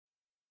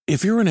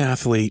If you're an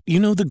athlete, you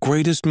know the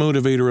greatest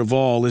motivator of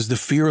all is the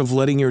fear of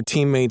letting your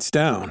teammates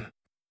down.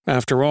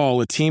 After all,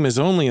 a team is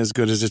only as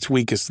good as its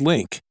weakest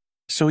link.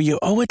 So you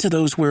owe it to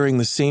those wearing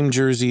the same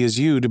jersey as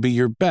you to be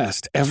your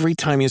best every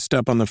time you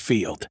step on the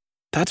field.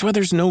 That's why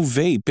there's no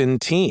vape in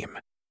team.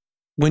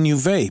 When you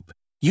vape,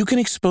 you can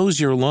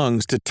expose your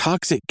lungs to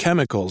toxic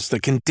chemicals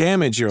that can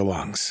damage your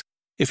lungs.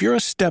 If you're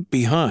a step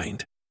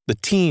behind, the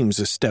team's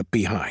a step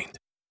behind.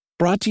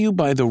 Brought to you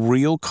by The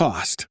Real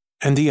Cost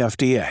and the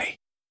FDA.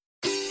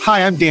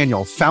 Hi, I'm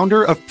Daniel,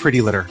 founder of Pretty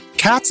Litter.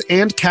 Cats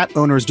and cat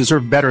owners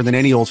deserve better than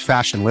any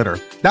old-fashioned litter.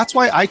 That's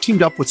why I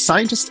teamed up with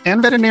scientists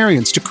and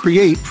veterinarians to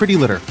create Pretty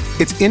Litter.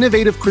 Its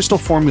innovative crystal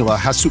formula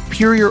has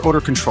superior odor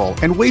control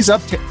and weighs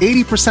up to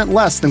 80%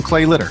 less than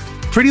clay litter.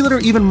 Pretty Litter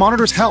even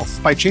monitors health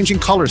by changing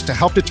colors to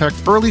help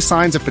detect early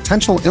signs of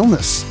potential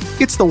illness.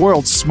 It's the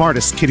world's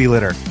smartest kitty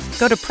litter.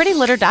 Go to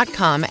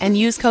prettylitter.com and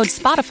use code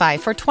SPOTIFY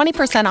for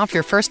 20% off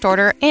your first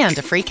order and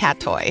a free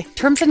cat toy.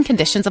 Terms and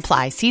conditions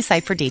apply. See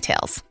site for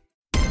details.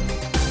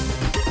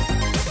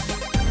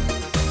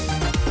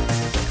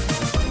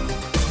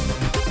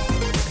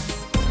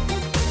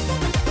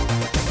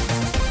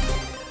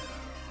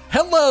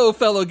 Hello,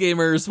 fellow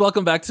gamers.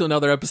 Welcome back to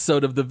another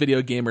episode of the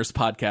Video Gamers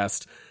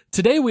Podcast.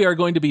 Today we are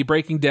going to be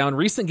breaking down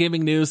recent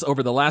gaming news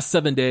over the last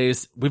 7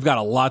 days. We've got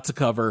a lot to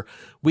cover.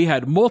 We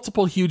had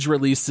multiple huge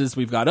releases.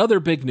 We've got other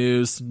big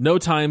news. No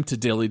time to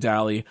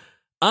dilly-dally.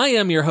 I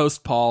am your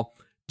host, Paul.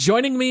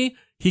 Joining me,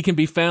 he can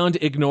be found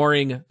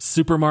ignoring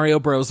Super Mario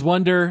Bros.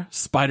 Wonder,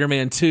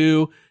 Spider-Man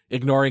 2,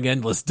 ignoring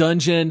Endless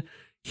Dungeon.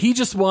 He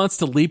just wants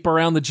to leap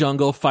around the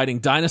jungle fighting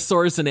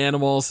dinosaurs and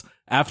animals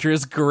after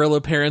his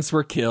gorilla parents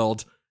were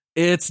killed.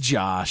 It's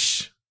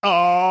Josh.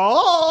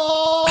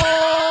 Oh,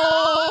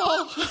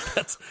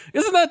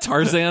 Isn't that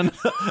Tarzan?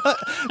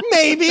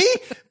 Maybe,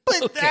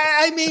 but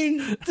I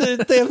mean,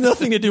 they have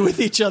nothing to do with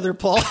each other,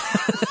 Paul.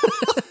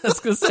 I was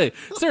going to say,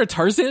 is there a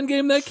Tarzan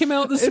game that came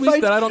out this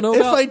week that I don't know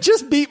about? If I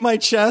just beat my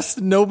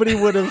chest, nobody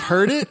would have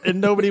heard it and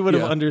nobody would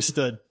have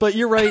understood. But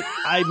you're right,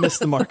 I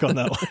missed the mark on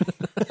that one.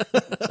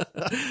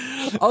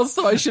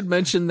 Also, I should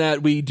mention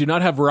that we do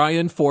not have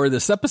Ryan for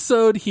this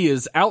episode. He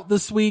is out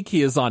this week.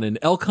 He is on an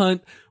elk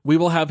hunt. We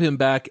will have him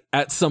back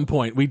at some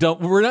point.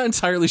 We're not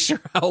entirely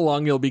sure how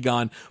long he'll be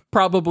gone.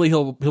 Probably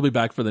he'll be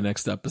back for the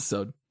next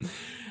episode.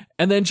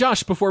 And then,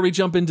 Josh, before we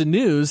jump into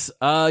news,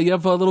 you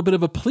have a little bit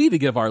of a plea to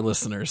give our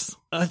listeners.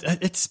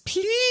 It's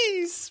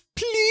please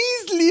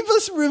leave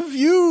us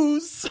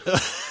reviews.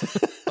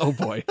 Oh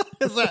boy.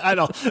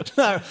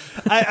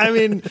 I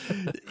mean,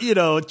 you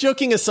know,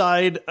 joking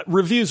aside,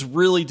 reviews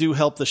really do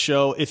help the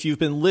show. If you've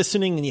been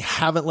listening and you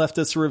haven't left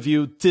us a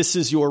review, this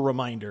is your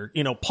reminder.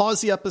 You know,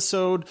 pause the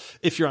episode.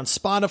 If you're on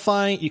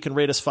Spotify, you can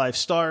rate us 5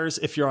 stars.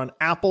 If you're on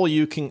Apple,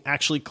 you can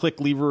actually click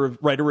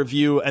write a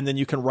review, and then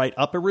you can write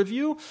up a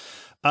review.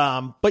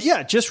 But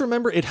yeah, just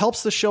remember, it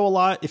helps the show a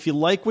lot. If you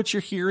like what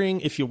you're hearing,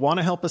 if you want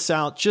to help us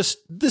out,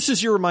 this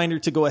is your reminder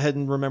to go ahead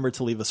and remember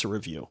to leave us a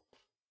review.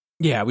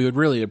 Yeah, we would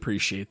really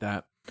appreciate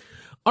that.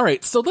 All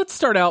right, so let's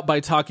start out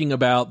by talking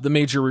about the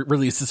major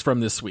releases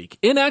from this week.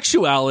 In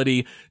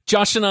actuality,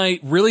 Josh and I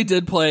really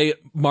did play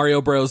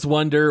Mario Bros.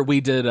 Wonder. We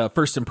did a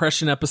first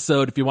impression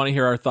episode. If you want to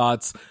hear our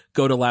thoughts,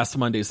 go to last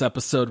Monday's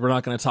episode. We're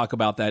not going to talk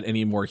about that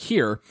anymore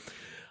here.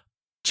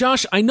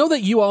 Josh, I know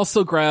that you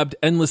also grabbed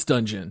Endless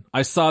Dungeon.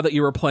 I saw that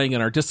you were playing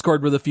in our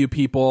Discord with a few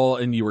people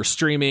and you were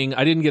streaming.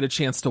 I didn't get a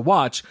chance to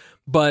watch,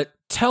 but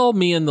tell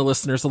me and the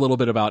listeners a little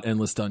bit about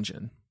Endless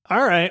Dungeon.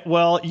 All right.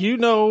 Well, you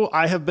know,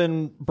 I have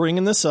been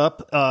bringing this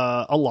up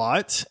a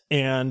lot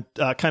and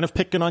kind of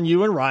picking on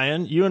you and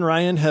Ryan. You and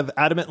Ryan have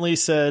adamantly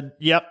said,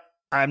 yep,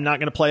 I'm not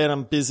going to play it.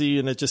 I'm busy,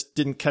 and it just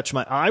didn't catch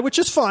my eye, which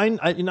is fine.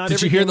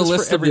 Did you hear the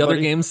list of the other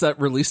games that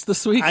released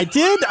this week? I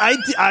did.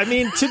 I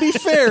mean, to be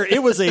fair,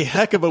 it was a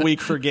heck of a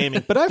week for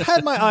gaming, but I've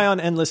had my eye on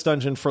Endless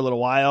Dungeon for a little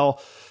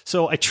while.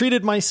 So I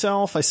treated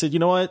myself. I said, you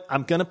know what?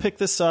 I'm going to pick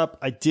this up.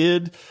 I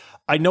did.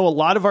 I know a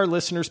lot of our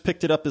listeners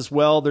picked it up as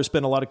well. There's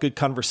been a lot of good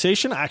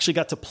conversation. I actually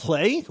got to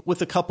play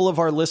with a couple of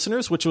our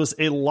listeners, which was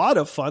a lot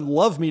of fun.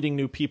 Love meeting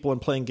new people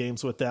and playing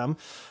games with them.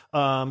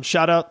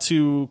 Shout out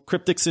to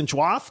Cryptics and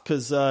Dwarf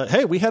because,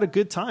 hey, we had a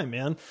good time,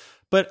 man.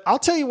 But I'll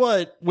tell you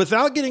what,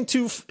 without getting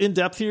too in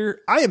depth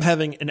here, I am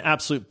having an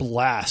absolute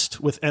blast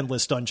with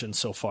Endless Dungeon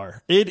so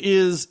far. It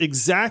is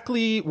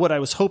exactly what I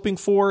was hoping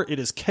for. It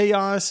is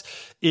chaos.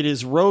 It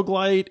is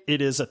roguelite.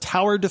 It is a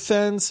tower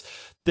defense.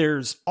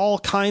 There's all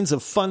kinds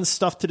of fun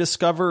stuff to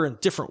discover and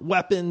different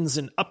weapons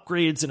and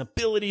upgrades and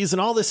abilities and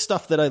all this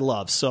stuff that I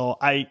love. So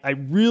I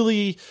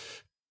really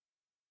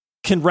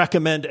can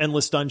recommend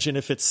Endless Dungeon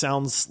if it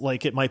sounds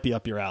like it might be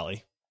up your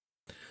alley.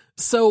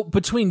 So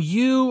between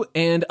you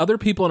and other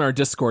people in our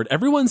Discord,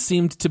 everyone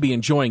seemed to be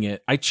enjoying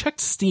it. I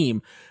checked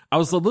Steam. I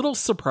was a little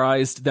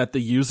surprised that the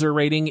user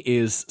rating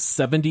is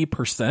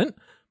 70%.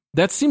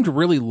 That seemed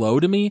really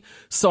low to me.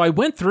 So I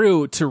went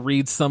through to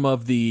read some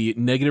of the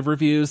negative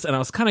reviews, and I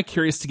was kind of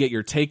curious to get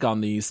your take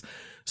on these.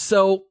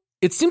 So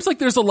it seems like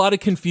there's a lot of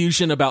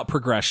confusion about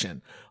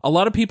progression. A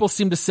lot of people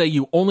seem to say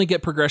you only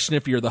get progression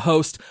if you're the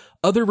host.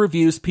 Other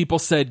reviews, people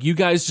said, you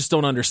guys just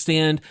don't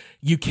understand.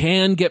 You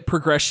can get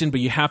progression, but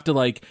you have to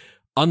like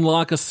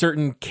unlock a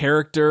certain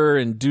character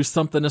and do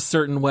something a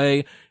certain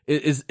way.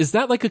 Is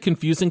that like a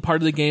confusing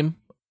part of the game?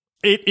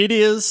 It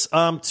is,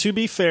 to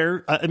be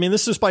fair. I mean,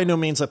 this is by no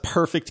means a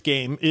perfect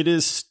game. It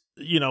is,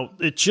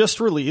 it just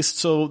released,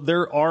 so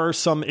there are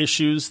some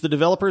issues. The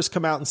developers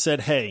come out and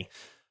said, hey,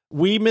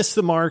 we missed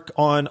the mark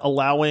on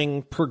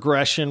allowing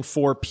progression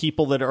for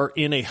people that are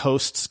in a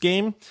host's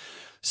game.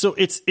 So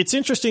it's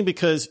interesting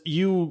because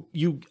you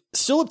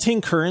still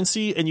obtain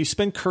currency and you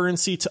spend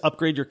currency to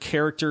upgrade your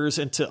characters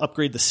and to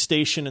upgrade the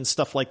station and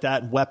stuff like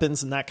that, and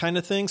weapons and that kind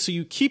of thing. So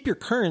you keep your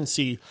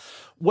currency.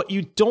 What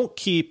you don't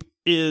keep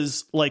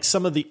is like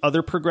some of the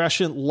other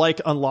progression, like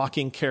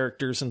unlocking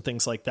characters and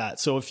things like that.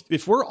 So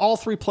if we're all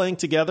three playing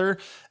together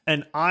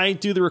and I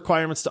do the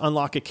requirements to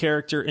unlock a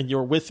character and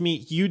you're with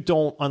me, you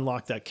don't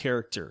unlock that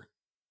character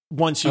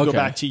once you go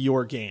back to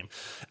your game.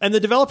 And the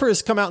developer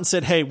has come out and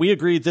said, hey, we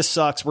agree, this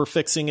sucks, we're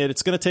fixing it.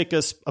 It's going to take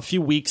us a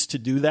few weeks to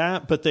do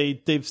that, but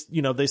they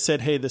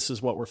said, hey, this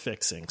is what we're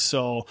fixing.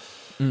 So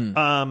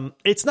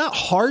it's not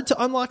hard to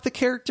unlock the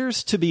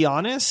characters, to be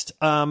honest.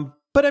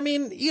 But I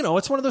mean,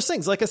 it's one of those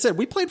things. Like I said,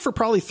 we played for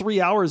probably 3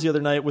 hours the other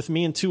night with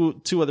me and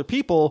two other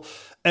people,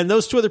 and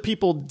those two other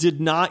people did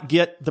not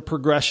get the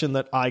progression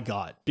that I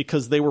got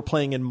because they were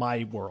playing in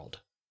my world.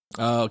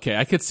 Okay,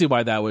 I could see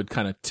why that would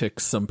kind of tick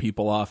some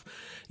people off.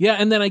 Yeah,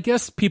 and then I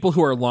guess people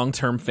who are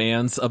long-term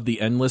fans of the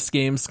Endless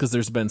games, because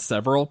there's been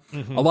several,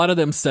 a lot of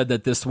them said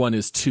that this one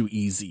is too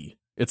easy.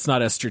 It's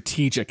not as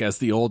strategic as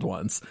the old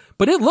ones,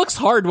 but it looks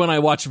hard when I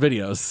watch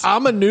videos.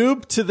 I'm a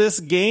noob to this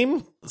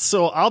game,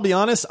 so I'll be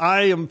honest,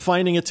 I am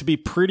finding it to be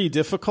pretty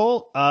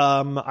difficult.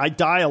 I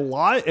die a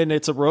lot, and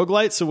it's a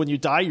roguelite, so when you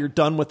die, you're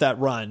done with that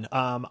run.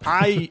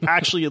 I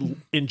actually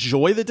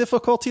enjoy the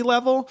difficulty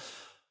level,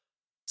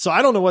 so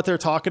I don't know what they're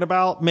talking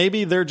about.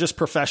 Maybe they're just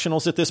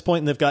professionals at this point,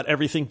 and they've got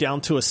everything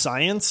down to a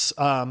science,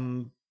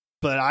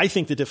 but I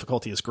think the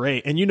difficulty is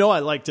great, and I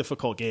like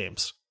difficult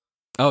games.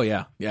 Oh,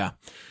 yeah, yeah.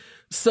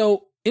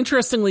 So,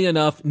 interestingly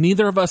enough,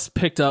 neither of us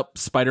picked up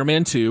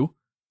Spider-Man 2,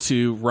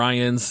 to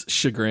Ryan's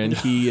chagrin.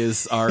 He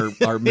is our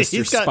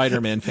Mr.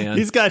 Spider-Man fan.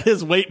 He's got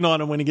his waiting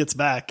on him when he gets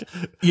back.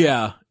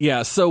 Yeah.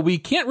 So we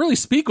can't really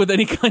speak with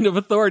any kind of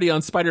authority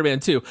on Spider-Man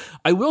 2.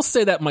 I will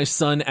say that my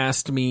son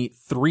asked me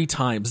 3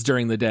 times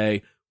during the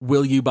day,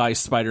 will you buy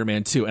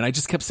Spider-Man 2? And I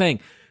just kept saying,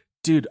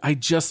 dude, I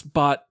just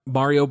bought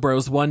Mario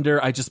Bros.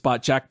 Wonder. I just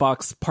bought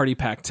Jackbox Party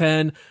Pack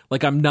 10.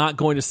 Like, I'm not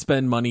going to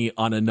spend money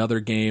on another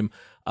game.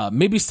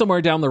 Maybe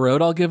somewhere down the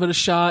road I'll give it a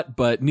shot,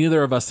 but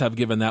neither of us have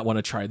given that one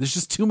a try. There's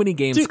just too many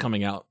games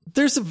coming out.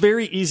 There's a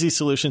very easy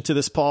solution to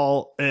this,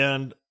 Paul.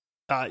 And,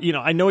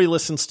 I know he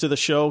listens to the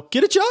show.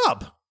 Get a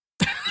job.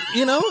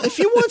 If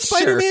you want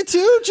Spider-Man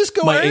 2, just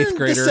go earn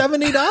the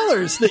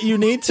 $70 that you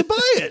need to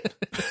buy it.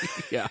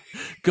 Yeah.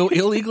 Go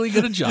illegally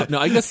get a job. No,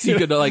 I guess you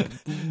could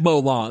mow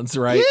lawns,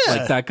 right? Yeah.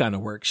 Like that kind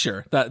of work.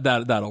 Sure.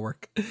 That'll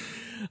work.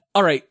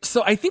 All right.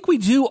 So I think we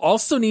do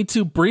also need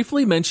to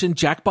briefly mention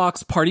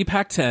Jackbox Party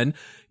Pack 10.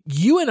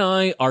 You and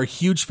I are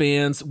huge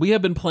fans. We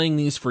have been playing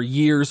these for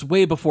years,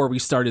 way before we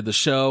started the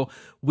show.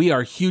 We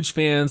are huge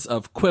fans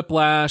of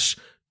Quiplash,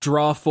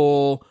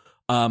 Drawful.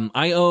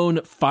 I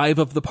own 5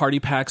 of the party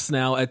packs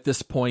now at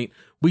this point.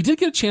 We did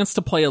get a chance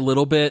to play a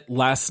little bit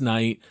last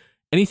night.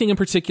 Anything in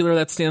particular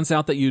that stands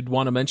out that you'd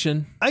want to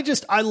mention?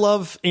 I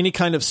love any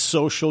kind of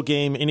social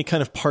game, any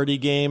kind of party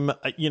game,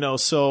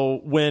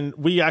 so when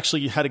we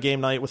actually had a game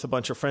night with a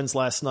bunch of friends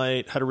last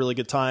night, had a really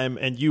good time,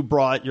 and you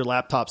brought your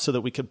laptop so that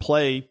we could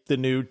play the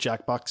new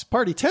Jackbox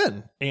Party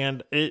 10,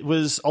 and it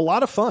was a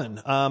lot of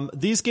fun.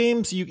 These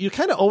games, you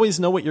kind of always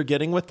know what you're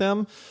getting with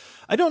them.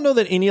 I don't know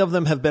that any of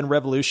them have been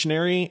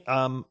revolutionary.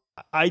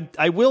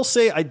 I will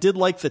say I did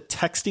like the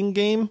texting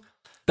game.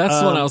 That's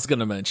the one I was going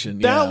to mention.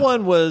 That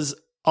one was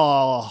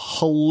a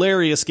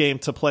hilarious game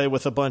to play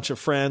with a bunch of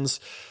friends.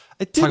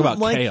 I didn't Talk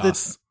about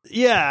chaos.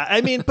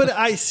 But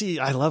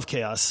I love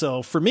chaos.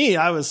 So for me,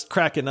 I was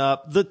cracking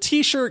up. The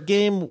t-shirt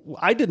game,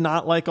 I did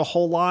not like a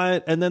whole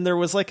lot. And then there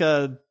was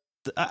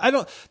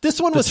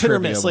this one was hit or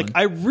miss. One.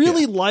 I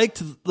really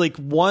liked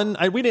one.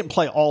 We didn't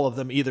play all of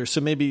them either. So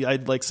maybe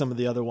I'd like some of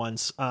the other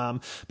ones.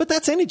 But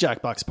that's any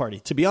Jackbox party,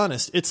 to be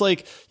honest. It's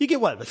you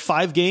get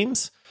 5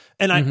 games?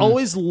 And I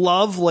always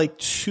love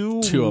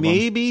two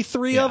maybe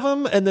 3 of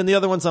them. And then the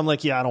other ones I'm I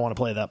don't want to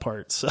play that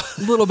part. So.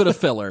 A little bit of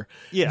filler.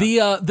 Yeah.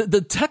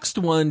 The text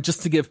one,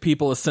 just to give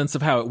people a sense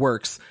of how it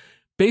works,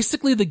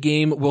 basically the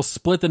game will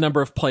split the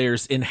number of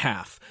players in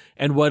half.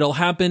 And what'll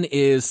happen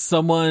is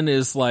someone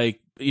is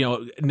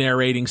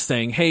narrating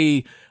saying,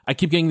 hey, I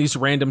keep getting these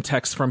random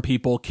texts from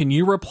people. Can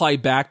you reply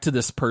back to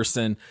this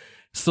person?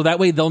 So that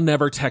way they'll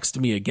never text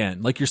me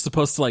again. You're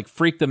supposed to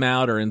freak them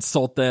out or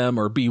insult them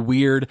or be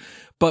weird.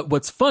 But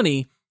what's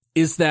funny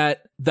is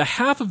that the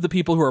half of the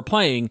people who are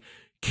playing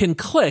can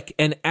click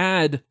and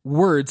add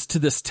words to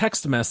this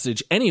text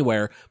message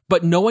anywhere,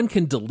 but no one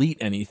can delete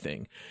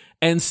anything.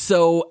 And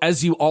so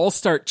as you all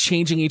start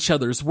changing each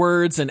other's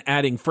words and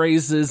adding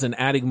phrases and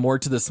adding more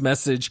to this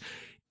message,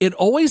 it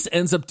always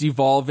ends up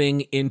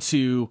devolving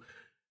into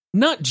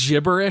not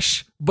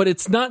gibberish, but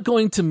it's not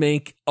going to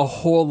make a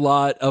whole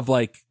lot of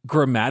like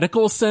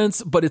grammatical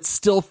sense, but it's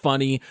still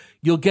funny.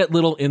 You'll get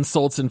little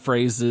insults and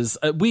phrases.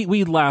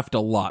 We laughed a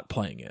lot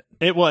playing it.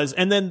 It was.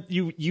 And then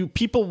you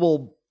people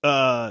will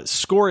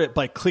score it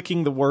by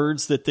clicking the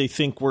words that they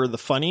think were the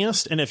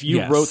funniest. And if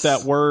you wrote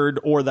that word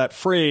or that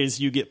phrase,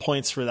 you get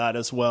points for that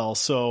as well.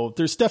 So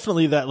there's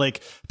definitely that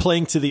like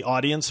playing to the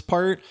audience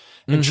part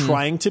and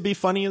trying to be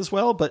funny as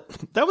well. But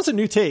that was a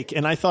new take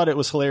and I thought it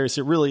was hilarious.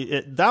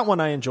 That one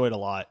I enjoyed a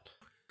lot.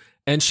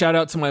 And shout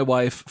out to my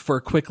wife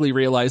for quickly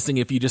realizing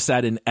if you just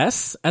add an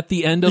S at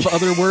the end of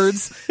other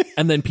words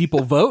and then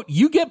people vote,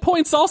 you get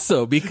points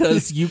also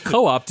because you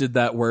co-opted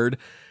that word.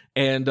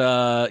 And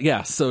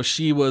so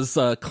she was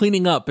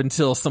cleaning up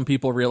until some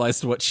people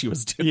realized what she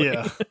was doing.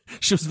 Yeah.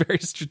 She was very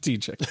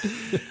strategic.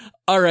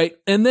 All right.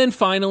 And then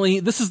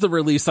finally, this is the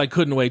release I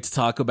couldn't wait to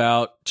talk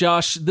about.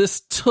 Josh,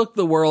 this took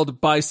the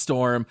world by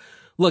storm.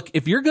 Look,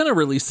 if you're going to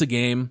release a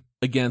game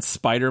against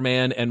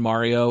Spider-Man and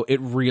Mario, it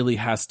really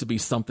has to be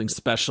something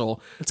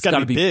special. It's got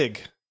to be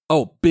big.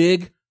 Oh,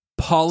 big,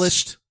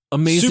 polished,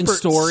 amazing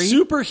story.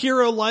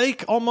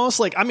 Superhero-like, almost.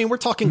 Like, I mean, we're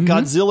talking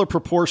Godzilla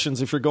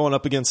proportions if you're going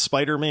up against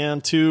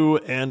Spider-Man 2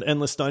 and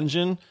Endless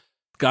Dungeon.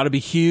 Got to be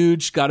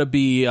huge. Got to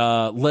be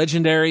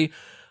legendary.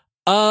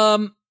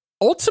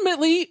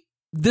 Ultimately,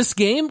 this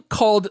game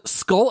called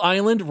Skull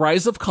Island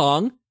Rise of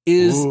Kong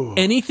is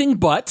anything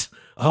but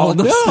all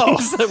those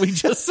things that we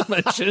just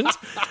mentioned.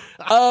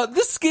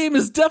 This game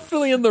is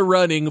definitely in the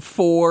running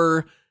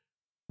for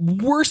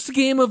worst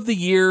game of the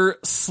year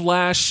 /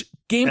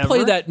 gameplay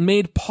Ever? that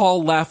made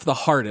Paul laugh the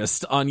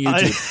hardest on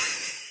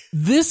YouTube.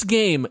 This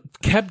game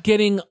kept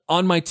getting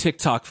on my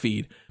TikTok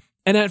feed.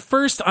 And at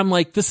first I'm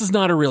like, this is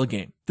not a real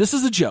game. This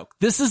is a joke.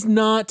 This is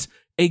not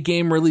a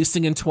game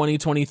releasing in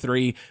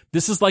 2023.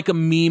 This is like a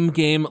meme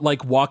game,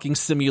 like Walking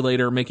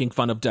Simulator making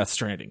fun of Death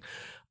Stranding.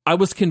 I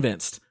was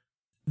convinced.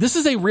 This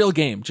is a real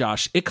game,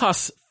 Josh. It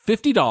costs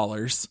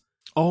 $50.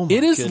 Oh my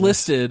It is goodness.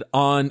 listed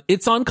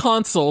it's on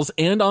consoles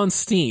and on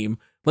Steam.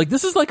 Like,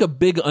 this is like a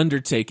big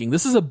undertaking.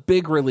 This is a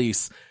big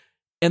release.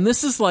 And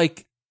this is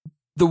like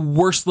the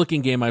worst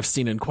looking game I've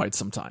seen in quite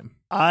some time.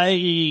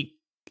 I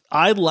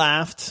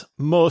laughed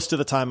most of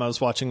the time I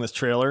was watching this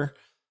trailer.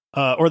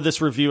 Or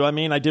this review, I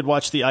mean. I did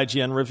watch the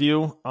IGN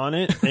review on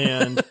it,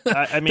 and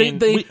I mean...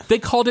 they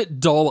called it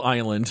Dull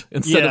Island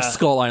instead of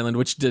Skull Island,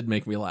 which did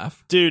make me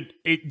laugh. Dude,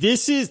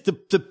 this is...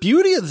 The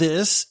beauty of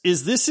this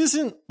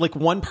isn't like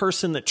one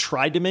person that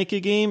tried to make a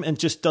game and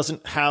just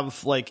doesn't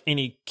have like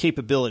any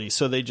capability.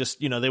 So they just,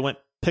 they went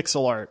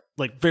pixel art,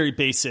 like very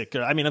basic.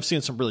 I mean, I've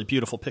seen some really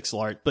beautiful pixel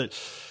art, but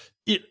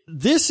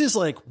this is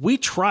like, we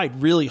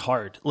tried really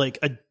hard. Like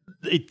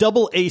a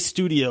double A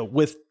studio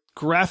with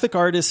graphic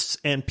artists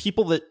and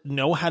people that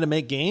know how to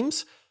make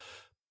games,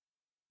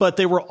 but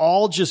they were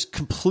all just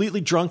completely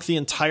drunk the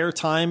entire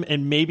time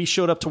and maybe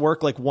showed up to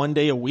work like one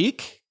day a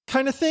week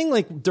kind of thing,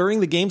 like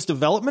during the game's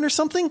development or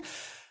something.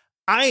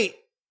 I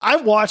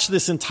watched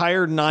this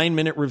entire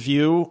 9-minute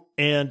review,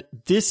 and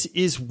this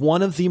is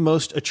one of the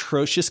most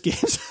atrocious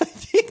games I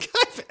think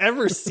I've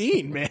ever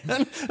seen, man.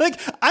 Like,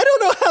 I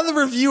don't know how the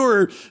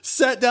reviewer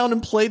sat down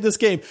and played this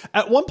game.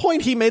 At one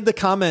point, he made the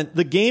comment,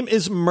 the game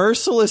is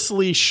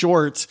mercilessly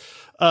short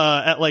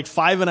at like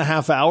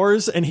 5.5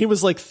 hours. And he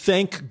was like,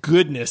 thank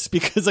goodness,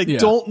 because I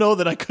don't know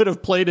that I could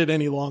have played it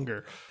any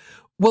longer.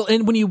 Well,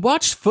 and when you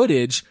watch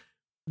footage,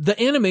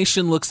 the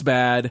animation looks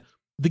bad.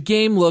 The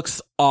game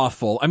looks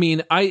awful. I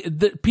mean,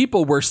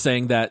 people were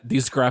saying that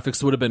these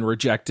graphics would have been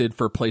rejected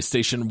for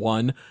PlayStation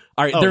 1.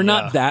 All right, they're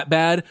not that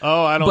bad.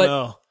 Oh, I don't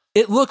know.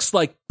 It looks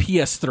like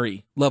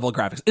PS3 level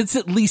graphics. It's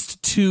at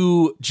least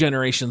 2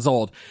 generations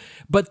old.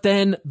 But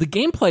then the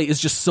gameplay is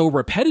just so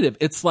repetitive.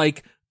 It's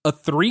like a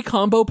 3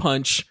 combo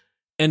punch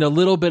and a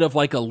little bit of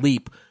like a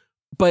leap.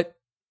 But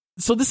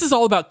so this is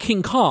all about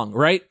King Kong,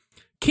 right?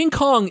 King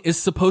Kong is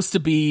supposed to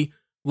be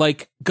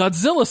like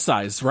Godzilla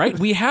size, right?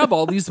 We have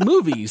all these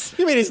movies.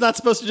 You mean he's not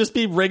supposed to just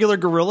be regular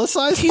gorilla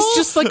size? He's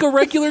just like a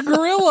regular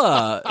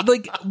gorilla.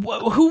 Like,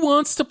 who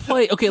wants to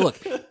play? Okay, look,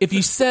 if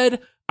you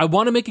said, I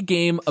want to make a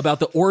game about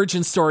the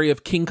origin story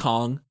of King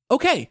Kong,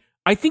 okay,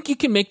 I think you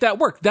can make that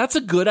work. That's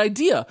a good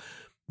idea.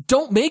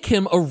 Don't make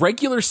him a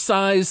regular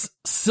size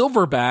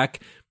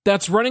silverback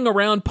that's running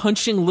around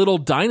punching little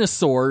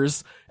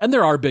dinosaurs. And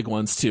there are big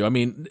ones too. I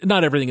mean,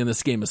 not everything in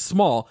this game is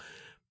small,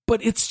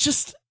 but it's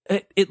just,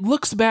 it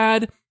looks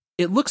bad.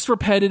 It looks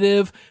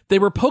repetitive. They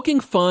were poking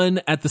fun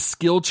at the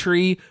skill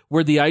tree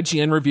where the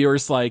IGN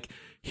reviewers like,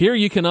 here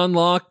you can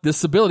unlock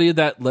this ability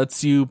that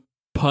lets you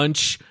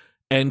punch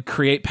and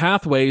create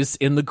pathways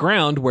in the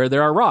ground where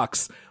there are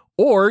rocks.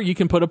 Or you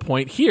can put a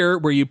point here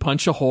where you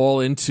punch a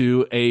hole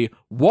into a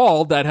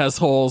wall that has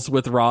holes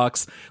with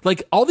rocks.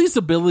 Like, all these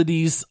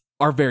abilities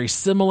are very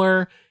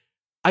similar.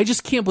 I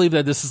just can't believe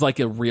that this is like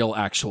a real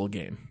actual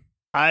game.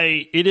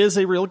 It is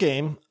a real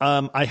game.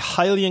 I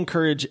highly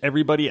encourage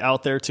everybody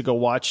out there to go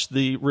watch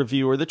the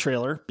review or the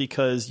trailer,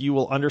 because you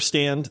will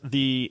understand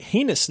the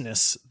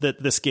heinousness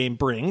that this game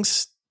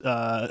brings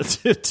to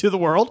the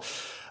world.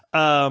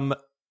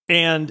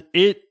 And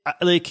it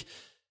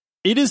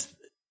is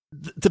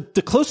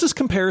the closest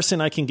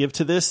comparison I can give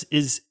to this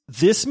is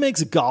this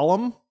makes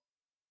Gollum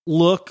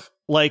look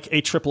like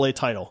a AAA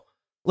title.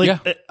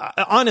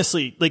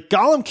 Honestly,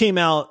 Gollum came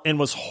out and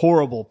was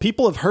horrible.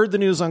 People have heard the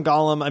news on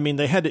Gollum. I mean,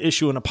 they had to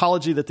issue an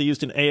apology that they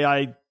used an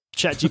AI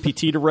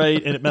ChatGPT to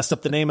write, and it messed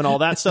up the name and all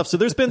that stuff. So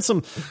there's been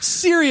some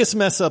serious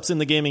mess ups in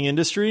the gaming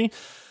industry.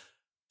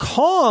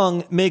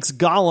 Kong makes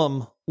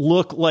Gollum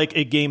look like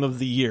a game of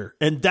the year,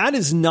 and that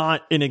is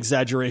not an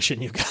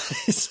exaggeration, you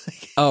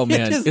guys. Oh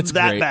man, it's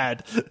that great.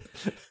 bad.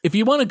 If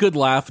you want a good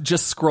laugh,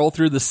 just scroll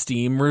through the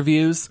Steam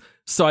reviews.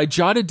 So I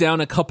jotted down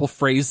a couple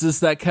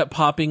phrases that kept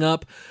popping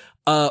up.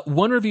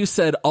 One review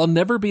said, "I'll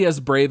never be as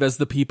brave as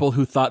the people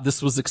who thought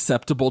this was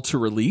acceptable to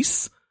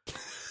release."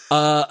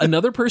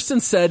 Another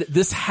person said,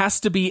 "This has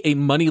to be a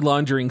money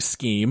laundering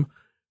scheme."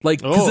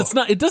 Because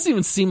it doesn't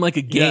even seem like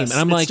a game. Yes, and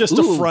I'm it's like, just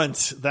a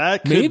front.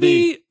 That could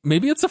be.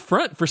 Maybe it's a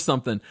front for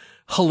something.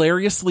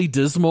 Hilariously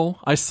dismal,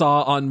 I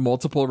saw on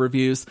multiple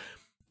reviews.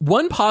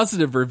 One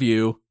positive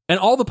review, and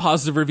all the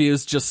positive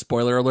reviews, just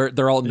spoiler alert,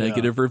 they're all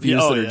negative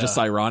reviews that are just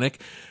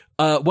ironic.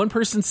 One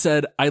person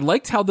said, "I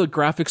liked how the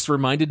graphics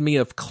reminded me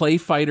of Clay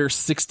Fighter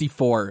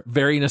 64.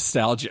 Very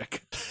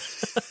nostalgic."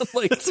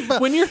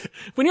 When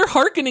you're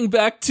hearkening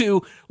back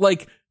to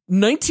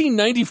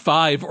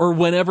 1995 or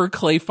whenever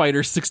Clay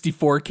Fighter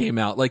 64 came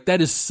out,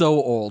 that is so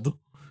old.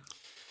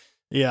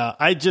 Yeah,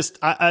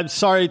 I'm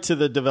sorry to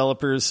the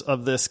developers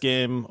of this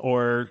game,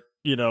 or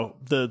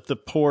the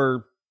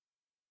poor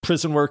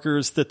prison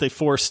workers that they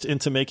forced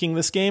into making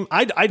this game.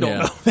 I don't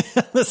know.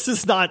 This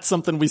is not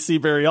something we see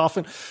very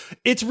often.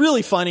 It's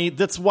really funny.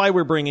 That's why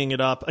we're bringing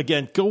it up.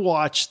 Again, go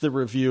watch the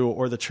review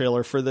or the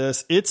trailer for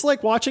this. It's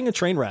like watching a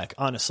train wreck,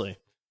 honestly.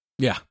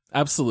 Yeah,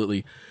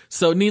 absolutely.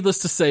 So needless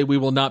to say, we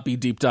will not be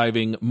deep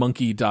diving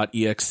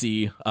monkey.exe.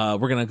 We're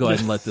going to go ahead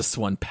and let this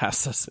one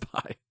pass us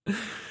by.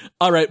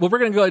 All right. Well, we're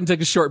going to go ahead and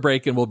take a short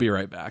break, and we'll be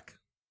right back.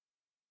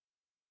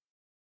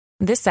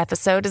 This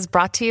episode is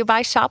brought to you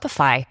by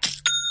Shopify.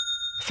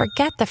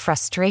 Forget the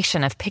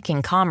frustration of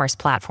picking commerce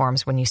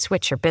platforms when you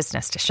switch your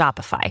business to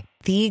Shopify,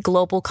 the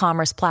global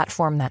commerce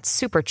platform that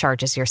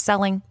supercharges your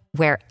selling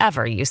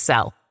wherever you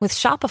sell. With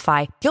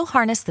Shopify, you'll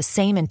harness the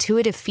same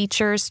intuitive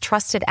features,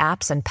 trusted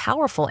apps, and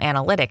powerful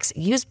analytics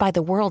used by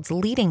the world's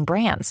leading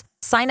brands.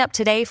 Sign up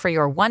today for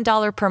your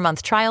 $1 per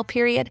month trial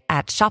period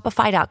at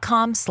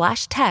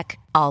shopify.com/tech,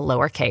 all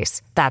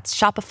lowercase. That's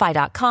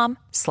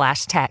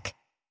shopify.com/tech.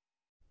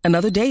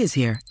 Another day is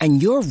here,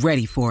 and you're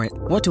ready for it.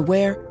 What to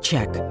wear?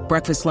 Check.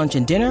 Breakfast, lunch,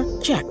 and dinner?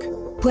 Check.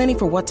 Planning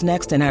for what's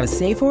next and how to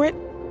save for it?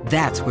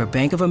 That's where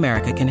Bank of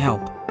America can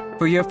help.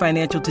 For your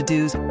financial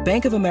to-dos,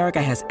 Bank of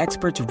America has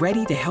experts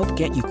ready to help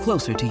get you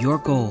closer to your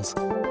goals.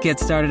 Get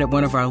started at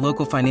one of our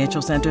local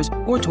financial centers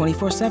or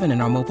 24/7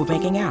 in our mobile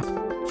banking app.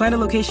 Find a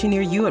location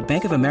near you at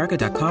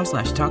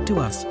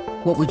bankofamerica.com/talktous.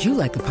 What would you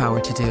like the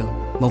power to do?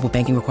 Mobile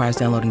banking requires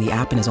downloading the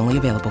app and is only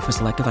available for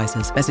select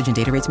devices. Message and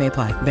data rates may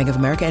apply. Bank of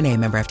America N.A.,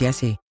 member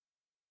FDIC.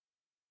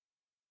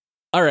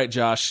 All right,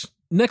 Josh.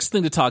 Next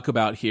thing to talk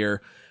about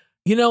here.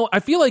 I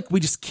feel like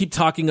we just keep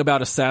talking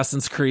about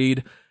Assassin's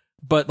Creed,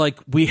 but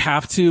we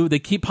have to. They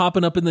keep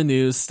popping up in the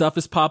news. Stuff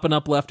is popping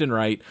up left and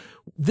right.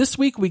 This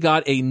week we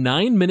got a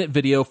 9-minute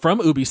video from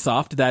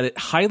Ubisoft that it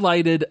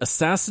highlighted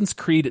Assassin's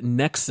Creed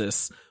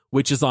Nexus,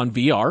 which is on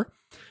VR.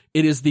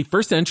 It is the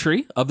first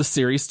entry of the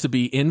series to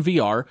be in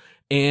VR,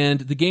 and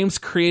the game's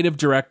creative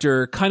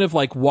director kind of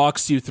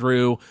walks you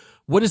through,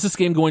 what is this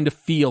game going to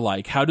feel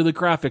like? How do the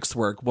graphics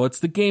work? What's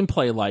the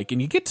gameplay like?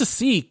 And you get to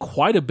see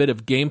quite a bit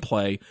of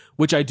gameplay,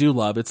 which I do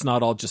love. It's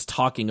not all just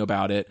talking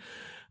about it.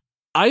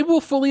 I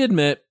will fully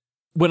admit,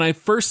 when I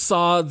first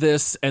saw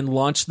this and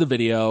launched the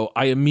video,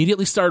 I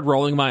immediately started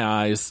rolling my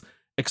eyes,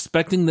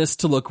 expecting this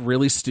to look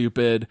really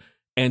stupid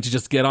and to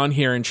just get on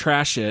here and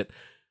trash it.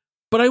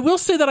 But I will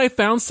say that I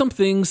found some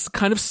things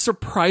kind of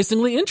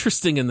surprisingly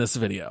interesting in this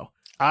video.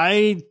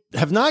 I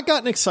have not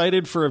gotten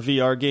excited for a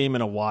VR game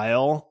in a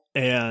while,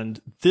 and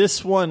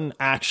this one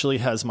actually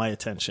has my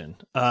attention.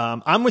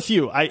 I'm with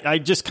you. I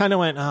just kind of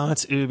went, oh,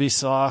 it's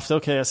Ubisoft.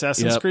 Okay,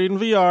 Assassin's Creed in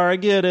VR. I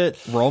get it.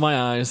 Roll my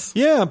eyes.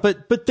 Yeah,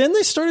 but then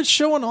they started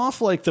showing off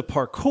the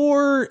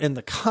parkour and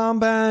the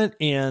combat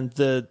and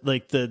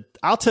the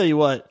I'll tell you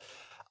what,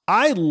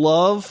 I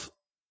love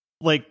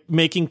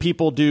making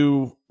people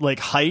do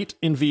height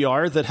in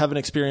VR that haven't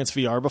experienced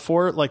VR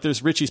before.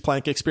 There's Richie's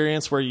Plank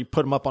experience where you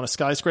put them up on a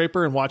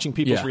skyscraper and watching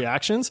people's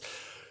reactions.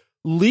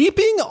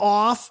 Leaping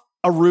off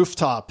a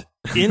rooftop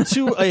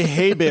into a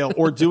hay bale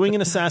or doing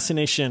an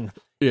assassination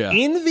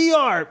in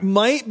VR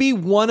might be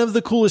one of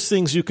the coolest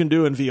things you can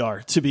do in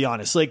VR, to be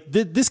honest.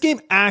 This game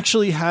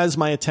actually has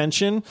my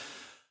attention.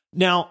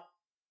 Now,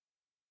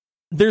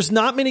 there's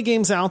not many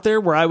games out there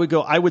where I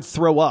would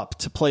throw up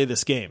to play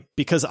this game,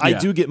 because I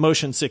do get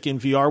motion sick in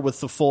VR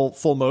with the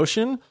full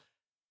motion.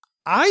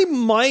 I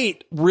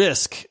might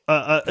risk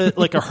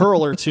like a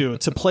hurl or two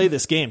to play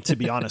this game, to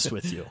be honest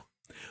with you.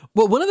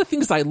 Well, one of the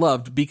things I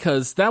loved,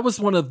 because that was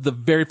one of the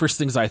very first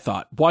things I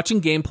thought.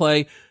 Watching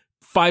gameplay,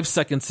 5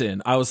 seconds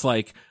in, I was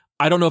like,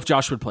 I don't know if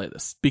Josh would play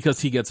this because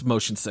he gets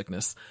motion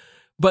sickness.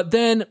 But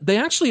then they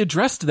actually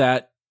addressed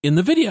that in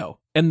the video.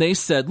 And they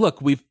said,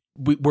 look,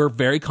 we're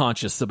very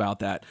conscious about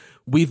that.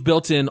 We've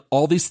built in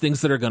all these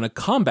things that are going to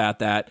combat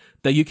that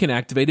you can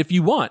activate if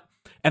you want.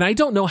 And I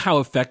don't know how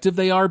effective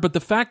they are, but the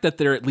fact that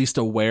they're at least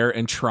aware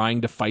and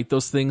trying to fight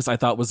those things, I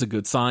thought was a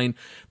good sign.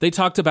 They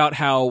talked about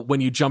how when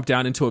you jump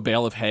down into a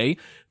bale of hay,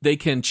 they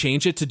can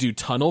change it to do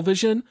tunnel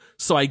vision.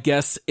 So I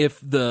guess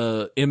if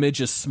the image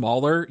is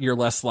smaller, you're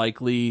less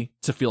likely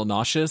to feel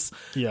nauseous.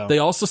 Yeah. They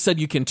also said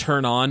you can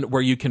turn on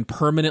where you can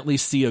permanently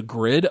see a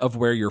grid of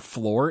where your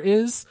floor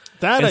is.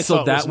 That I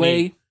thought was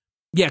neat.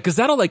 Yeah, because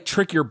that'll like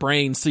trick your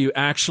brain so you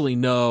actually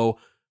know,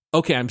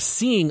 okay, I'm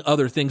seeing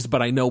other things,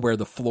 but I know where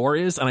the floor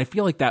is. And I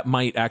feel like that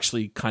might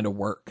actually kind of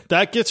work.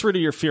 That gets rid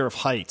of your fear of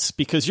heights,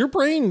 because your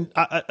brain,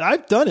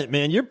 I've done it,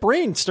 man. Your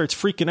brain starts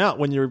freaking out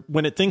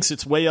when it thinks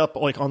it's way up,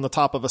 like on the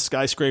top of a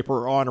skyscraper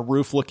or on a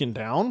roof looking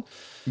down.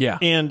 Yeah.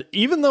 And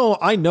even though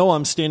I know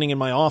I'm standing in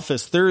my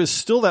office, there is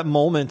still that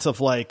moment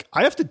of like,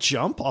 I have to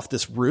jump off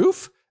this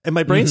roof. And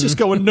my brain's just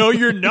going, no,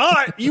 you're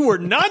not. You are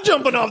not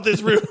jumping off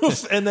this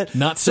roof. And then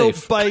not safe.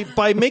 So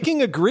by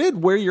making a grid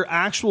where your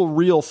actual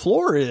real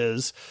floor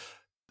is,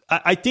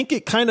 I think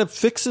it kind of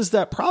fixes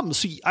that problem.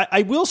 So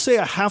I will say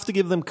I have to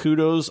give them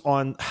kudos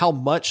on how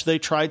much they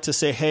tried to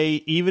say,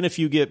 hey, even if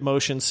you get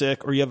motion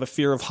sick or you have a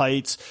fear of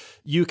heights,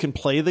 you can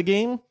play the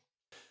game.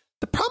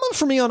 The problem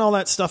for me on all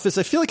that stuff is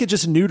I feel like it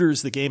just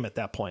neuters the game at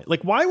that point.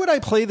 Like, why would I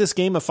play this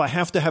game if I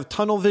have to have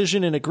tunnel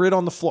vision and a grid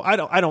on the floor?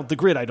 The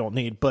grid I don't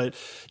need, but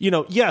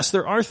yes,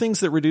 there are things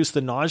that reduce the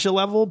nausea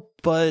level,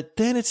 but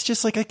then it's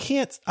just like,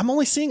 I'm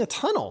only seeing a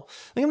tunnel.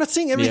 Like, I'm not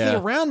seeing everything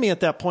around me at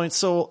that point.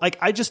 So like,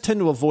 I just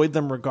tend to avoid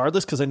them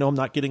regardless, because I know I'm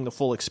not getting the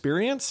full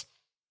experience.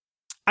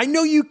 I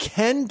know you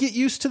can get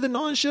used to the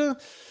nausea.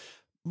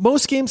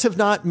 Most games have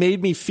not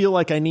made me feel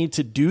like I need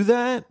to do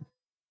that.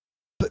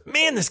 But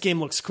man, this game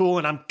looks cool,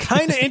 and I'm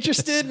kind of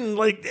interested in,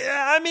 like,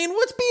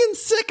 what's being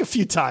sick a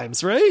few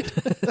times, right?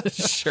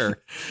 Sure.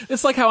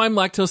 It's like how I'm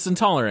lactose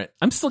intolerant.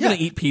 I'm still going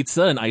to eat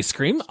pizza and ice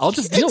cream. I'll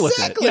just deal with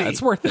it. Yeah,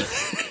 it's worth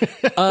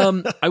it.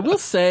 I will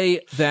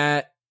say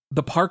that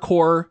the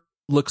parkour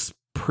looks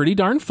pretty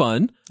darn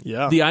fun.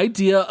 Yeah. The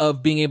idea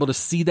of being able to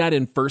see that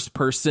in first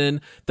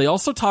person. They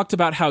also talked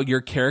about how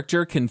your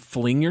character can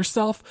fling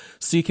yourself,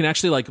 so you can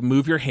actually like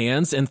move your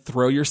hands and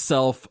throw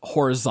yourself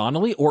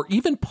horizontally, or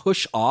even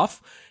push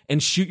off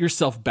and shoot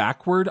yourself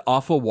backward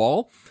off a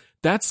wall.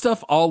 That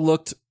stuff all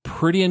looked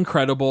pretty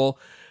incredible.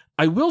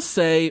 I will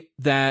say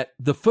that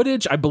the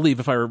footage, I believe,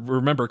 if I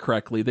remember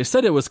correctly, they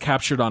said it was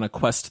captured on a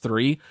Quest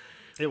 3.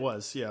 It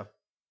was, yeah.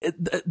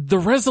 The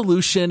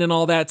resolution and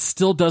all that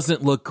still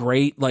doesn't look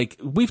great. Like,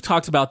 we've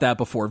talked about that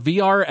before.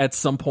 VR, at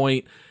some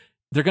point,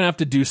 they're going to have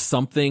to do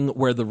something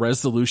where the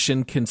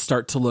resolution can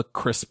start to look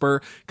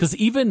crisper. Because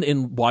even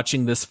in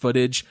watching this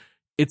footage,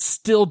 it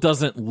still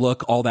doesn't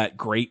look all that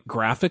great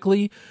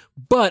graphically.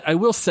 But I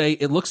will say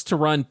it looks to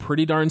run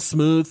pretty darn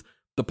smooth.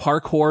 The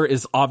parkour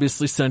is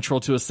obviously central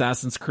to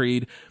Assassin's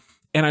Creed.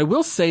 And I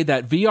will say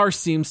that VR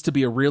seems to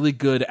be a really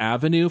good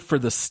avenue for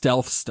the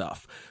stealth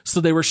stuff. So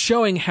they were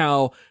showing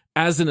how,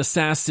 as an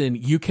assassin,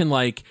 you can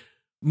like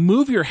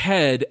move your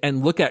head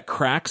and look at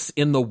cracks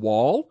in the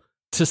wall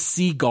to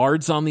see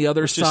guards on the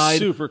other side.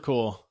 Super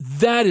cool.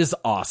 That is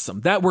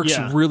awesome. That works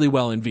really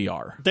well in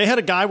VR. They had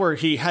a guy where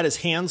he had his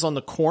hands on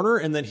the corner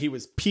and then he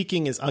was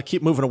peeking his, I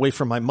keep moving away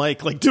from my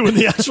mic, like doing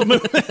the actual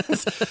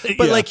movements.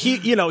 But like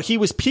he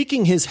was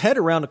peeking his head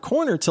around a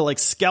corner to like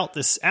scout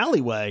this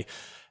alleyway.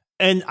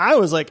 And I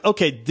was like,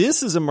 okay,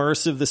 this is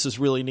immersive. This is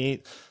really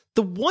neat.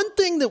 The one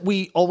thing that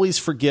we always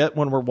forget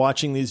when we're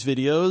watching these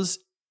videos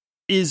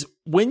is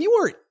when you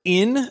are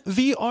in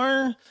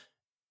VR,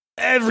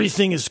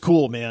 everything is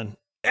cool, man.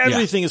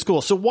 Everything is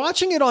cool. So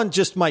watching it on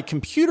just my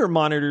computer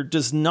monitor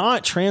does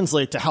not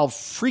translate to how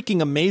freaking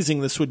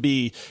amazing this would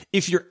be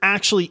if you're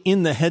actually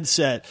in the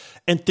headset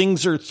and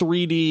things are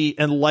 3D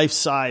and life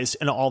size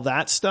and all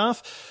that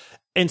stuff.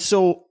 And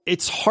so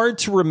it's hard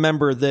to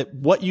remember that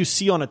what you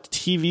see on a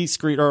TV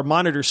screen or a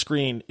monitor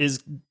screen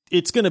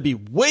it's going to be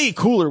way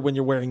cooler when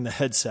you're wearing the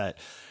headset.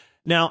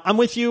 Now, I'm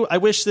with you. I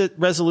wish that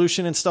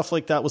resolution and stuff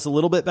like that was a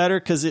little bit better,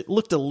 because it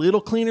looked a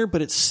little cleaner,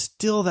 but it's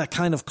still that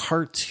kind of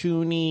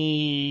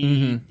cartoony.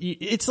 Mm-hmm.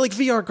 It's like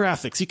VR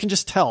graphics. You can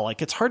just tell.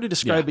 Like, it's hard to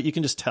describe, but you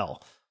can just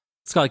tell.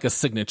 It's got like a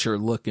signature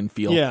look and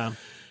feel. Yeah.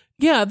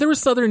 Yeah, there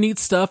was other neat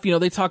stuff.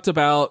 They talked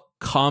about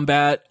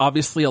combat.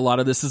 Obviously, a lot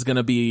of this is going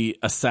to be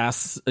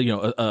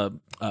assassinating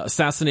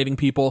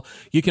people.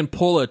 You can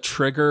pull a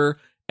trigger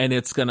and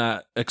it's going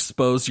to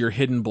expose your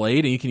hidden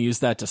blade, and you can use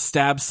that to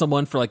stab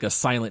someone for like a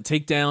silent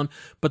takedown.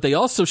 But they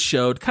also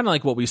showed, kind of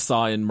like what we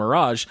saw in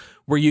Mirage,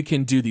 where you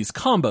can do these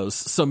combos.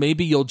 So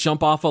maybe you'll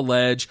jump off a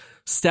ledge,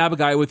 stab a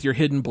guy with your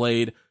hidden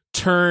blade,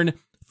 turn,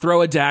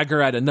 throw a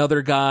dagger at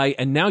another guy,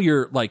 and now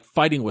you're like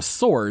fighting with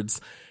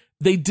swords.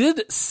 They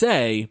did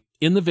say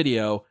in the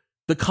video,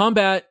 the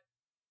combat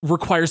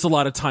requires a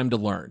lot of time to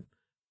learn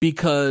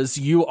because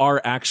you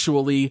are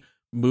actually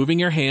moving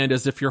your hand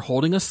as if you're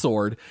holding a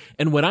sword.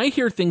 And when I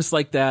hear things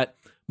like that,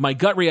 my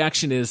gut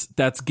reaction is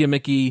that's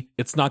gimmicky.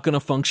 It's not going to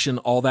function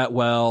all that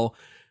well.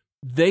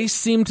 They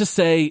seem to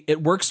say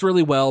it works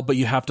really well, but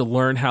you have to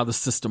learn how the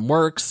system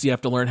works. You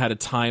have to learn how to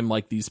time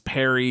like these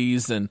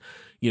parries and,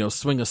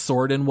 swing a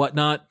sword and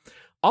whatnot.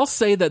 I'll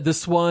say that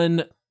this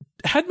one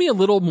had me a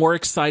little more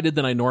excited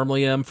than I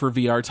normally am for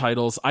VR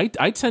titles. I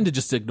tend to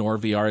just ignore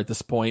VR at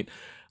this point.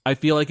 I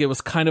feel like it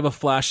was kind of a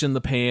flash in the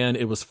pan.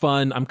 It was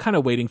fun. I'm kind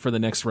of waiting for the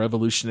next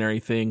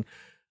revolutionary thing.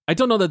 I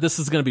don't know that this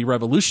is going to be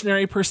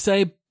revolutionary per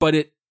se,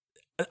 but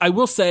I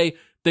will say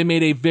they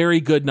made a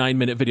very good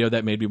 9-minute video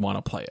that made me want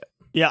to play it.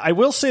 Yeah, I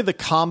will say the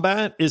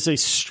combat is a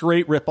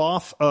straight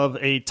ripoff of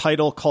a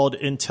title called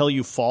Until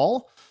You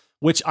Fall,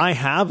 which I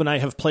have, and I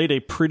have played a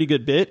pretty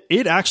good bit.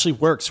 It actually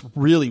works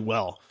really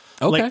well.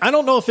 Okay. Like, I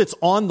don't know if it's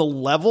on the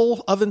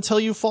level of Until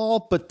You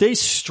Fall, but they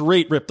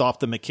straight ripped off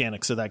the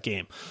mechanics of that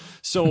game.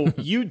 So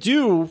you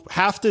do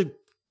have to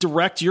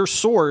direct your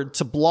sword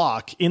to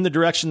block in the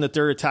direction that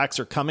their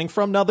attacks are coming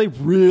from. Now, they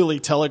really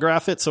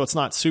telegraph it, so it's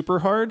not super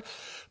hard.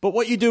 But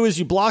what you do is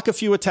you block a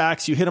few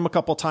attacks, you hit them a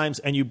couple times,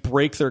 and you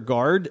break their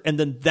guard, and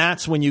then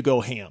that's when you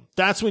go ham.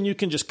 That's when you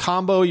can just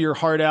combo your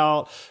heart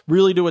out,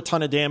 really do a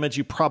ton of damage.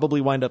 You probably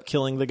wind up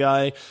killing the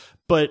guy.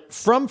 But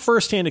from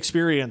firsthand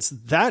experience,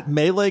 that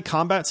melee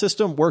combat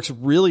system works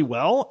really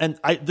well. And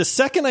the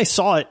second I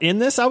saw it in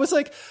this, I was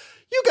like,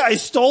 you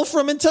guys stole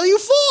from Until You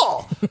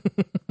Fall.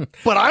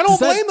 But I don't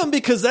blame them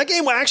because that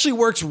game actually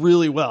works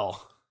really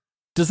well.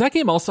 Does that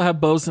game also have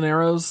bows and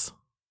arrows?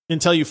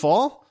 Until You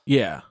Fall?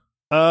 Yeah.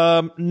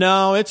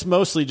 No, it's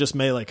mostly just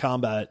melee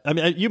combat. I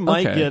mean, you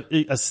might get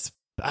it's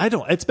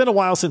been a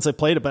while since I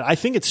played it, but I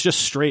think it's just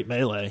straight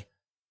melee.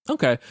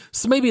 Okay.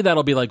 So maybe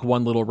that'll be like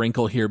one little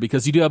wrinkle here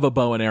because you do have a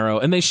bow and arrow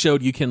and they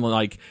showed you can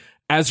like,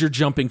 as you're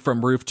jumping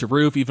from roof to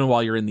roof, even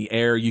while you're in the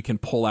air, you can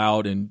pull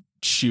out and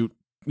shoot,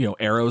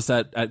 arrows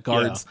at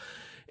guards.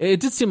 Yeah. It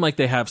did seem like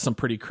they have some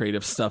pretty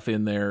creative stuff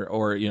in there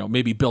or,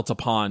 maybe built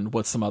upon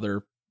what some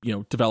other,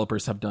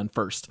 developers have done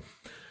first.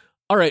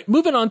 All right.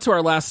 Moving on to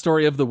our last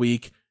story of the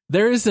week.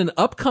 There is an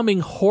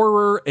upcoming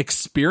horror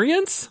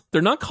experience.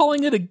 They're not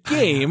calling it a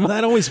game.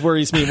 That always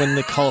worries me when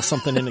they call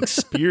something an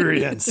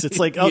experience. It's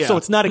like, so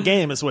it's not a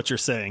game is what you're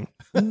saying.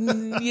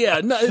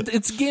 Yeah, no,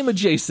 it's game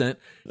adjacent.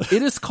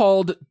 It is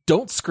called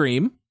Don't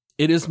Scream.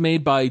 It is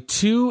made by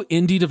 2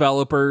 indie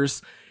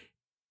developers.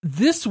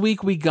 This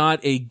week we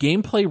got a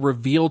gameplay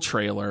reveal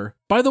trailer.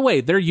 By the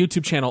way, their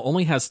YouTube channel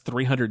only has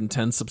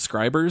 310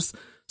 subscribers.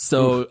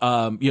 So,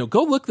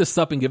 go look this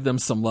up and give them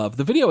some love.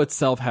 The video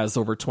itself has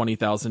over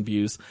 20,000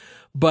 views,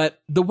 but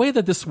the way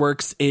that this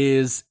works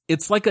is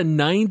it's like a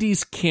 90s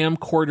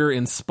camcorder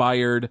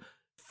inspired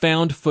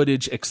found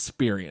footage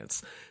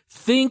experience.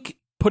 Think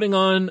putting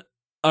on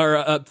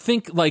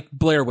think like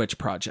Blair Witch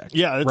Project.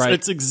 Yeah,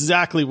 it's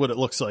exactly what it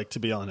looks like, to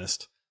be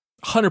honest.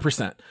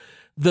 100%.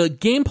 The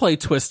gameplay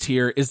twist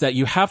here is that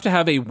you have to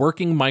have a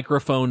working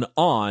microphone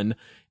on,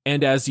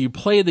 and as you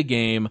play the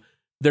game,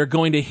 they're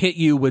going to hit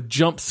you with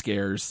jump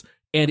scares.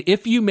 And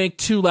if you make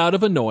too loud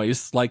of a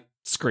noise, like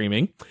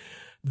screaming,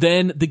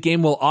 then the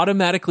game will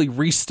automatically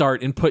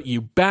restart and put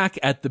you back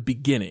at the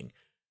beginning.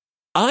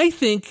 I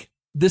think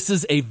this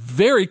is a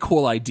very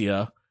cool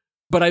idea,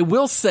 but I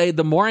will say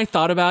the more I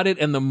thought about it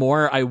and the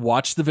more I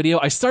watched the video,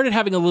 I started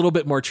having a little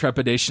bit more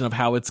trepidation of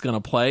how it's going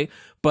to play.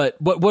 But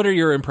what are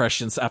your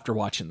impressions after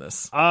watching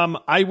this?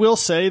 I will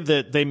say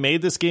that they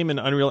made this game in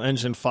Unreal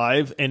Engine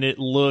 5 and it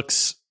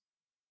looks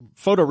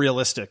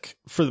photorealistic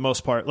for the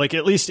most part. Like,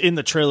 at least in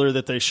the trailer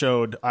that they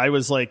showed, I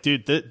was like,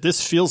 dude,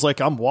 this feels like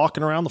I'm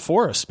walking around the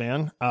forest,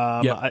 man.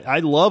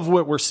 I love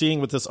what we're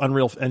seeing with this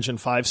Unreal Engine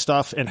 5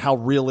 stuff and how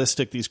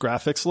realistic these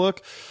graphics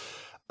look.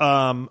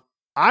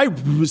 I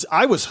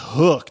was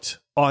hooked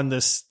on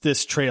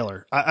this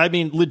trailer. I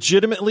mean,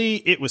 legitimately,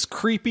 it was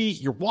creepy.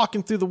 You're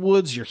walking through the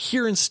woods, you're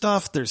hearing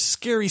stuff, there's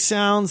scary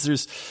sounds,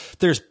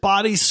 there's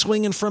bodies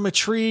swinging from a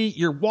tree,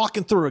 you're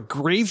walking through a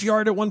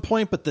graveyard at one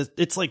point, but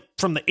it's like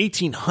from the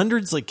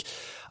 1800s. Like,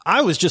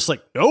 I was just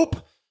like, nope.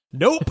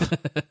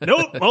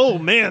 Oh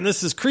man,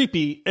 this is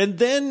creepy. And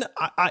then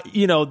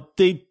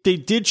they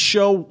did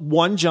show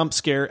one jump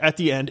scare at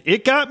the end.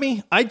 It got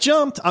me. I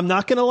jumped. I'm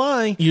not going to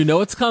lie. You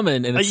know it's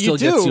coming and it still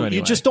gets you anyway.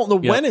 You just don't know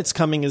when it's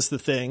coming is the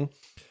thing.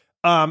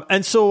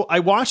 And so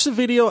I watched the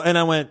video and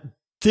I went,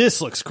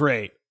 this looks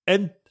great.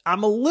 And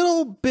I'm a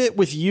little bit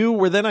with you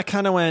where then I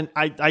kind of went,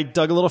 I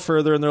dug a little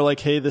further and they're like,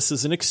 hey, this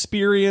is an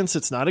experience.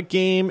 It's not a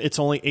game. It's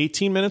only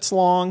 18 minutes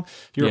long.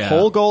 Your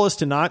whole goal is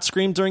to not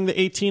scream during the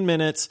 18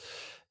 minutes.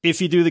 If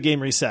you do, the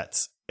game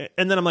resets.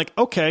 And then I'm like,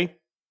 okay,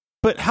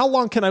 but how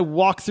long can I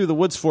walk through the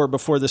woods for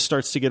before this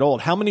starts to get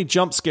old? How many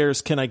jump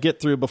scares can I get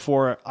through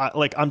before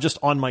I'm just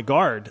on my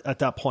guard at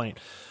that point?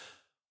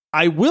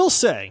 I will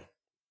say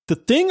the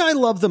thing I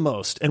love the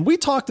most, and we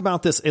talked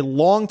about this a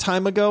long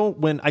time ago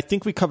when I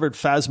think we covered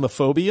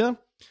Phasmophobia.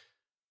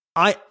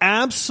 I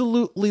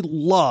absolutely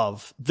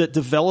love that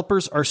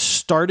developers are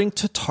starting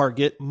to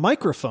target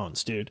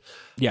microphones, dude.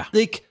 Yeah.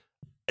 Like,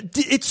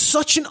 it's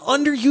such an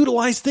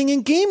underutilized thing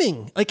in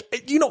gaming. Like,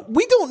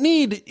 we don't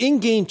need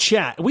in-game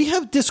chat. We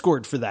have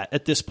Discord for that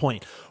at this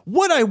point.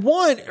 What I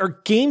want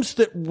are games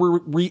that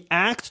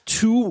react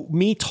to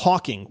me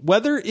talking.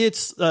 Whether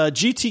it's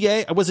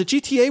GTA, was it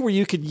GTA where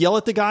you could yell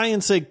at the guy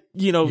and say,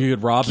 you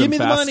could rob give them me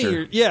faster. the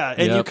money.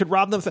 And you could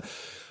rob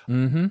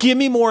them. Give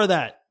me more of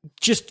that.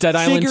 Just Dead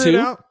Island figure 2?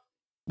 it out.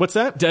 What's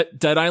that?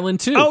 Dead Island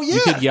 2. Oh, yeah.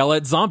 You could yell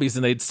at zombies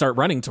and they'd start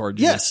running toward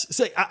you. Yes.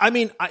 So, I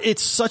mean,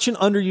 it's such an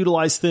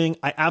underutilized thing.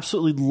 I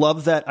absolutely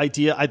love that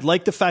idea. I'd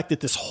like the fact that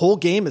this whole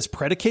game is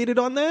predicated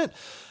on that.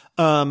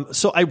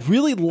 So I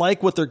really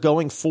like what they're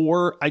going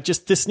for.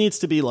 This needs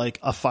to be like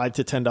a $5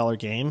 to $10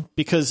 game,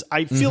 because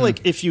I feel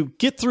like if you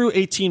get through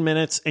 18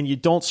 minutes and you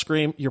don't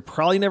scream, you're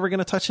probably never going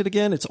to touch it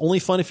again. It's only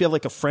fun if you have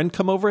like a friend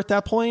come over at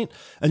that point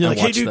and you're like,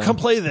 hey dude, come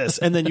play this.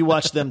 And then you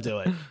watch them do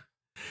it.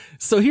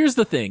 So here's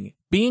the thing.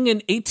 Being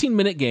an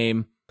 18-minute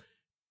game,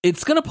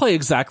 it's going to play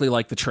exactly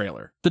like the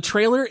trailer. The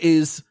trailer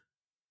is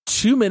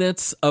 2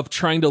 minutes of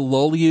trying to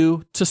lull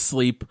you to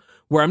sleep,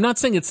 where I'm not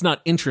saying it's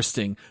not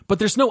interesting, but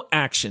there's no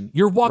action.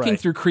 You're walking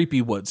through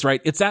creepy woods,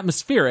 right? It's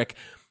atmospheric,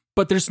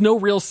 but there's no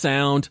real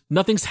sound.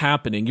 Nothing's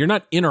happening. You're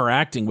not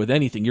interacting with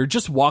anything. You're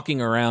just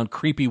walking around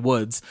creepy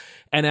woods.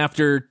 And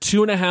after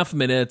 2.5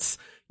 minutes,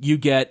 you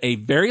get a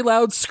very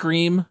loud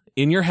scream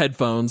in your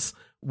headphones,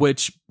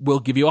 which will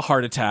give you a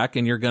heart attack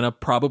and you're going to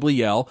probably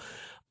yell.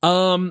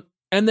 And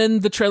then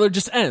the trailer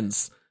just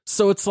ends.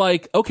 So it's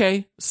like,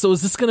 okay, so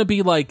is this going to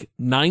be like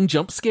 9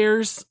 jump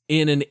scares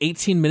in an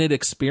 18-minute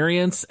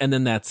experience and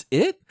then that's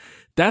it?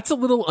 That's a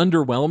little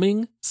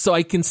underwhelming. So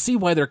I can see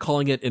why they're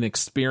calling it an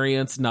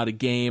experience, not a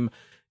game.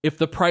 If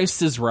the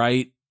price is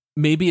right,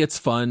 maybe it's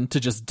fun to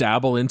just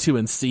dabble into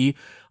and see.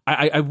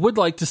 I would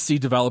like to see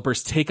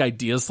developers take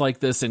ideas like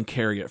this and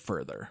carry it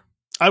further.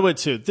 I would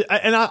too.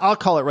 And I'll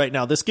call it right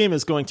now. This game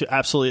is going to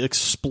absolutely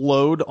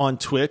explode on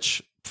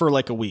Twitch for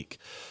like a week.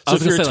 So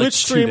if you're a Twitch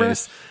streamer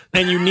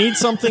and you need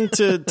something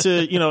to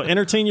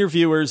entertain your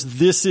viewers,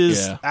 this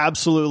is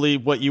absolutely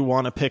what you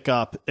want to pick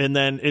up. And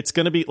then it's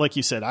going to be, like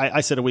you said, I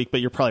said a week,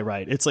 but you're probably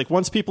right. It's like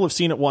once people have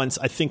seen it once,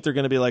 I think they're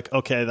going to be like,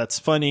 okay, that's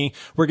funny.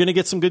 We're going to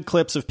get some good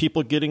clips of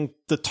people getting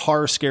the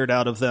tar scared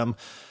out of them.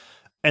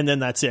 And then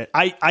that's it.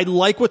 I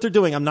like what they're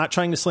doing. I'm not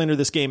trying to slander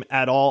this game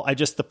at all.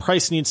 the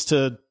price needs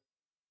to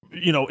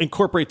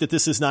incorporate that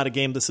this is not a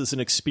game, this is an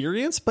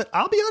experience. But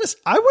I'll be honest,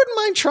 I wouldn't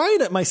mind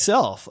trying it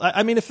myself.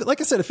 I mean, if it's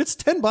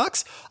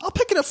 $10, I'll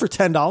pick it up for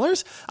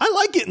 $10. I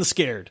like getting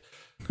scared.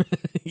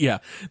 Yeah,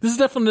 this is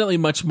definitely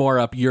much more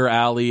up your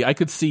alley. I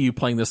could see you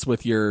playing this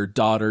with your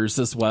daughters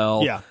as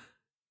well.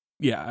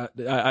 Yeah,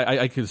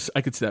 I could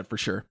see that for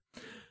sure.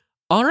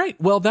 All right,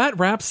 well, that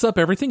wraps up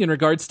everything in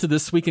regards to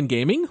This Week in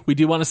Gaming. We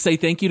do want to say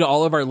thank you to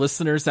all of our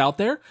listeners out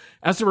there.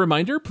 As a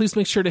reminder, please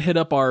make sure to hit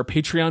up our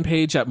Patreon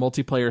page at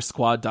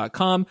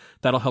multiplayersquad.com.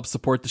 That'll help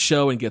support the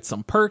show and get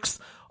some perks.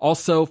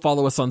 Also,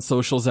 follow us on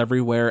socials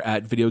everywhere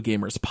at Video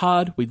Gamers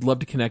Pod. We'd love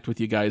to connect with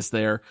you guys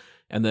there.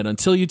 And then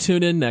until you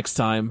tune in next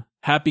time,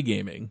 happy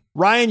gaming.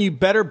 Ryan, you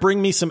better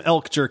bring me some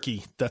elk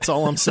jerky. That's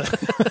all I'm saying.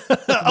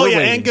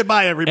 And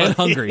goodbye, everybody. And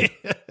hungry.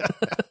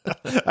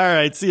 All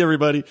right, see you,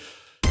 everybody.